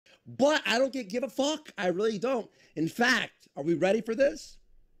but I don't give a fuck. I really don't. In fact, are we ready for this?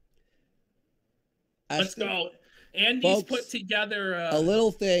 Let's go. Andy's folks, put together a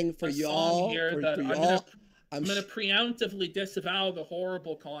little thing for y'all here that I'm gonna preemptively disavow the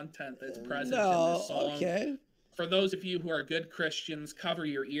horrible content that's present in this song. Okay. For those of you who are good Christians, cover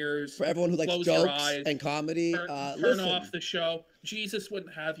your ears. For everyone who likes jokes and comedy, turn off the show. Jesus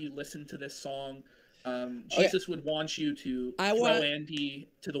wouldn't have you listen to this song. Jesus would want you to throw Andy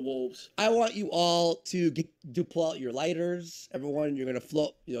to the wolves. I want you all to pull out your lighters. Everyone, you're gonna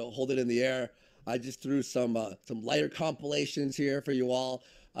float, hold it in the air. I just threw some lighter compilations here for you all,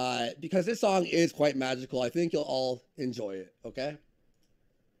 because this song is quite magical. I think you'll all enjoy it, okay?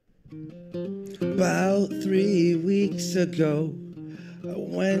 About 3 weeks ago, I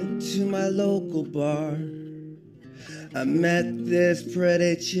went to my local bar. I met this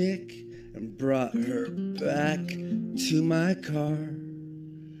pretty chick and brought her back to my car.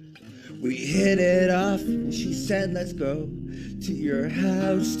 We hit it off and she said, let's go to your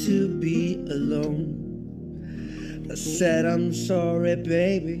house to be alone. I said, I'm sorry,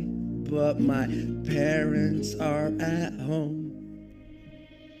 baby, but my parents are at home.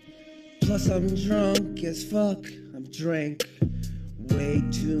 Plus I'm drunk as fuck, I've drank way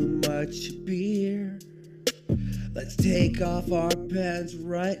too much beer. Let's take off our pants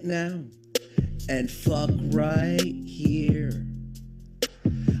right now and fuck right here.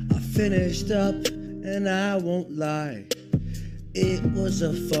 I finished up and I won't lie, it was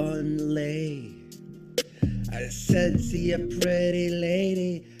a fun lay. I said, see ya pretty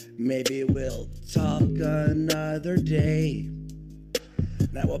lady, maybe we'll talk another day.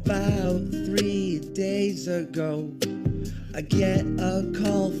 Now about 3 days ago, I get a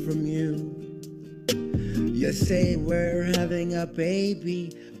call from you. You say we're having a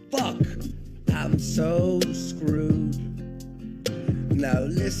baby, fuck, I'm so screwed. Now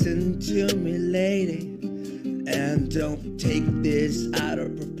listen to me, lady, and don't take this out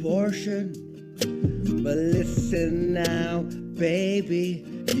of proportion. But listen now, baby,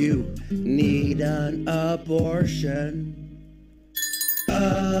 you need an abortion.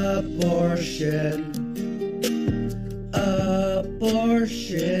 Abortion.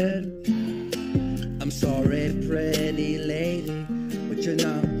 Abortion. I'm sorry, pretty lady, but you're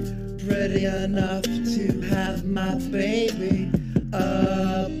not pretty enough to have my baby.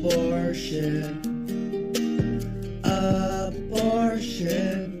 Abortion.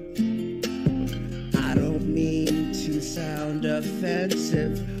 Abortion. I don't mean to sound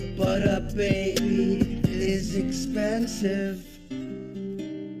offensive, but a baby is expensive.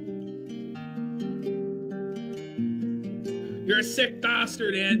 You're a sick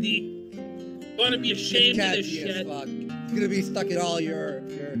bastard, Andy. Gonna be ashamed of this shit. It's gonna be stuck in all your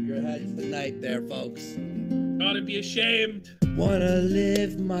heads tonight there, folks. Gotta be ashamed. Wanna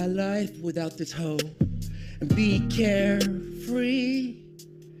live my life without this hoe and be carefree.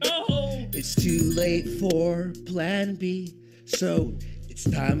 No! It's too late for plan B, so it's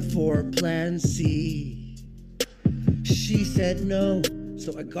time for plan C. She said no,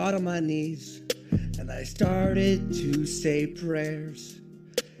 so I got on my knees and I started to say prayers.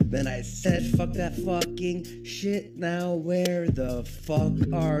 Then I said, fuck that fucking shit, now where the fuck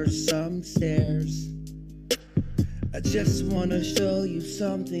are some stairs? I just wanna show you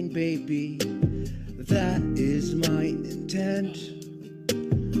something, baby, that is my intent.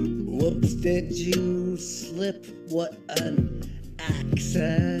 Whoops, did you slip? What an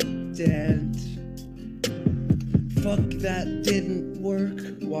accident. Fuck, that didn't work.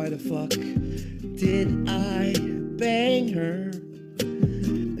 Why the fuck did I bang her?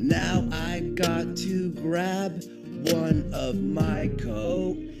 Now I got to grab one of my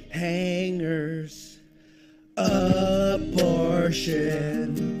coat hangers. Abortion.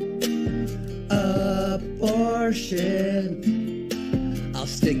 Abortion. I'll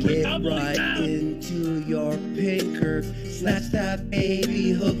stick it right into your pinker. Snatch that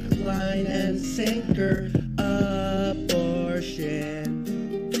baby, hook, line, and sinker. Abortion.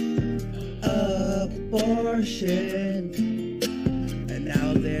 Abortion. And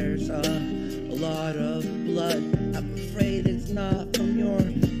now there's a lot of blood. I'm afraid it's not from your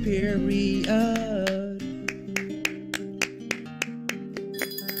period.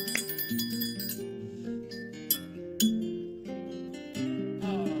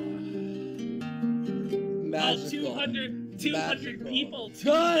 Magical. 200 people tuned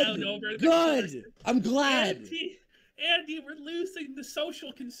out over the Good. I'm glad. Andy, we're losing the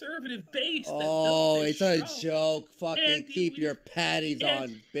social conservative base. Oh, it's a joke. Fucking keep your patties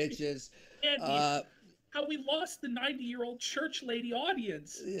on, bitches. Andy, how we lost the 90-year-old church lady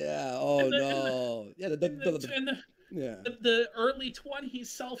audience. Yeah. Oh no. Yeah. Yeah. The early 20s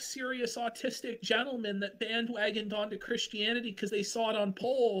self-serious autistic gentleman that bandwagoned onto Christianity because they saw it on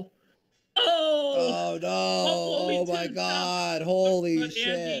poll. Oh no! Oh my God! Holy shit!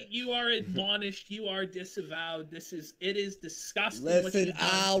 Andy, you are admonished. You are disavowed. It is disgusting. Listen,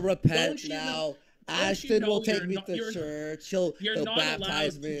 I'll repent now. Ashton will take me to church. He'll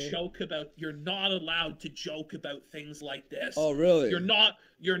baptize me. You're not allowed to joke about things like this. Oh really? You're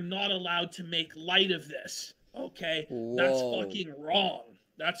not allowed to make light of this. Okay? Whoa. That's fucking wrong.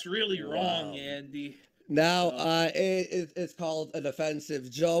 That's really wrong, Andy. Now, it's called an offensive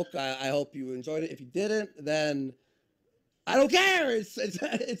joke. I hope you enjoyed it. If you didn't, then I don't care.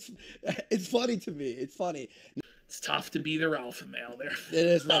 It's funny to me. It's funny. It's tough to be their alpha male there. It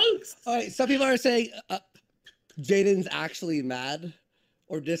is. All right. Some people are saying Jaden's actually mad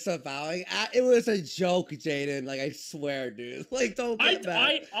or disavowing. It was a joke, Jaden. Like, I swear, dude. Like, don't get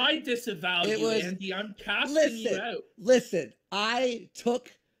mad. I disavow you, Andy. I'm casting you out. Listen, I took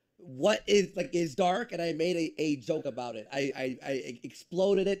what is dark and I made a joke about it. I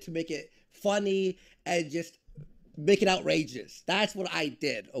exploded it to make it funny and just make it outrageous. That's what I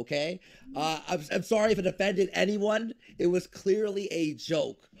did. Okay. I'm sorry if it offended anyone. It was clearly a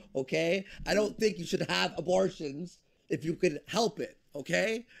joke. Okay. I don't think you should have abortions if you could help it.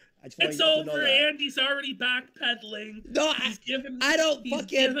 Okay. It's over. Andy's already backpedaling. No, he's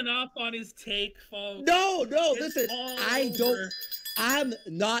given up on his take, folks. No, listen, I'm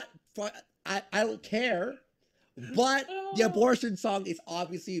not. I don't care. But the abortion song is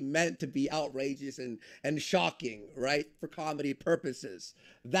obviously meant to be outrageous and shocking, right? For comedy purposes.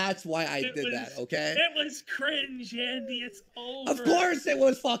 That's why I did that, okay? It was cringe, Andy. It's over. Of course it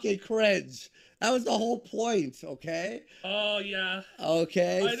was fucking cringe. That was the whole point, okay? Oh, yeah.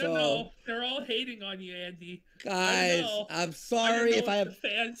 Okay, I don't know. They're all hating on you, Andy. Guys, I'm sorry if I have...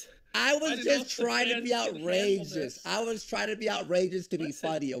 I was just trying to be outrageous. I was trying to be outrageous to be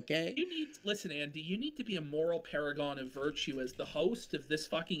funny, okay? Listen, Andy, you need to be a moral paragon of virtue as the host of this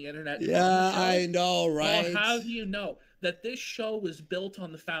fucking internet. Yeah, I know, right? I'll have you know that this show was built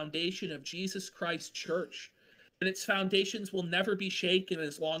on the foundation of Jesus Christ Church. And its foundations will never be shaken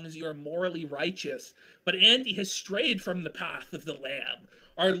as long as you are morally righteous. But Andy has strayed from the path of the Lamb,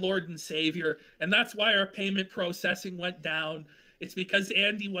 our Lord and Savior. And that's why our payment processing went down. It's because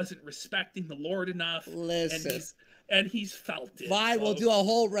Andy wasn't respecting the Lord enough. Listen. And he's felt it. Fine, we'll do a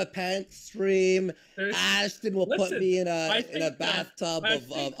whole repent stream. Ashton will put me in a bathtub of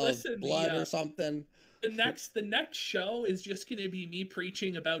blood or something. The next show is just going to be me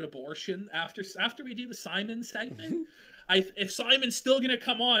preaching about abortion after we do the Simon segment. If Simon's still going to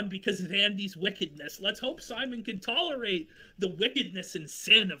come on because of Andy's wickedness, let's hope Simon can tolerate the wickedness and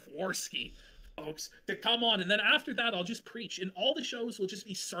sin of Worski. Folks, to come on, and then after that I'll just preach, and all the shows will just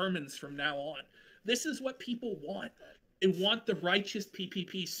be sermons from now on. This is what people want. They want the righteous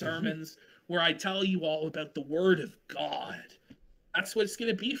PPP sermons where I tell you all about the Word of God. That's what it's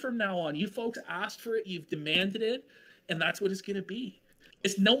going to be from now on. You folks asked for it, you've demanded it, and that's what it's going to be.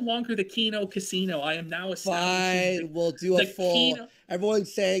 It's no longer the Kino Casino. I am now establishing. Fine, we'll do a full.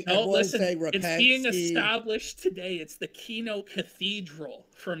 Everyone's saying repent. It's being established today. It's the Kino Cathedral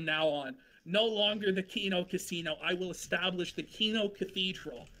from now on. No longer the Kino Casino. I will establish the Kino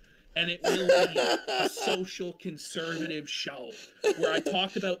Cathedral, and it will be a social conservative show where I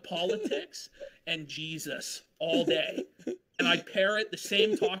talk about politics and Jesus all day. And I parrot the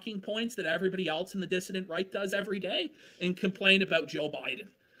same talking points that everybody else in the dissident right does every day and complain about Joe Biden.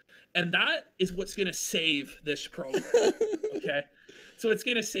 And that is what's going to save this program, okay? So it's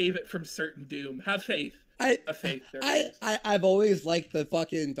going to save it from certain doom. Have faith. I've always liked the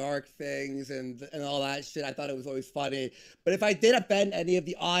fucking dark things and all that shit. I thought it was always funny. But if I did offend any of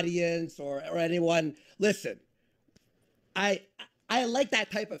the audience or anyone, listen, I like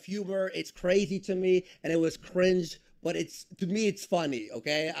that type of humor. It's crazy to me, and it was cringe, but to me it's funny.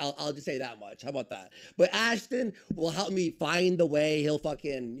 Okay, I'll just say that much. How about that? But Ashton will help me find the way. He'll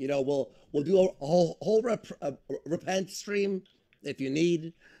fucking we'll do a whole repent stream if you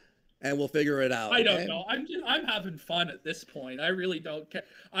need. And we'll figure it out. I don't know. I'm having fun at this point. I really don't care.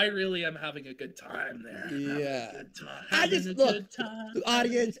 I really am having a good time there. Yeah. The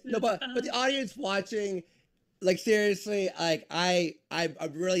audience. No, but the audience watching, like seriously, like I'm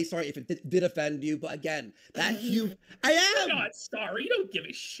really sorry if it did offend you. But again, I am. You're not sorry. You don't give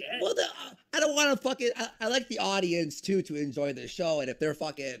a shit. Well, I don't want to fucking. I like the audience too to enjoy the show, and if they're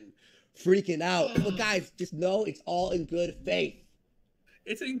fucking freaking out, but guys, just know it's all in good faith.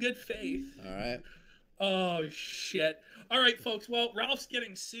 It's in good faith. All right. Oh, shit. All right, folks. Well, Ralph's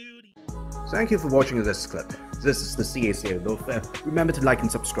getting sued. Thank you for watching this clip. This is the CACA Welfare. Remember to like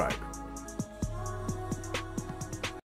and subscribe.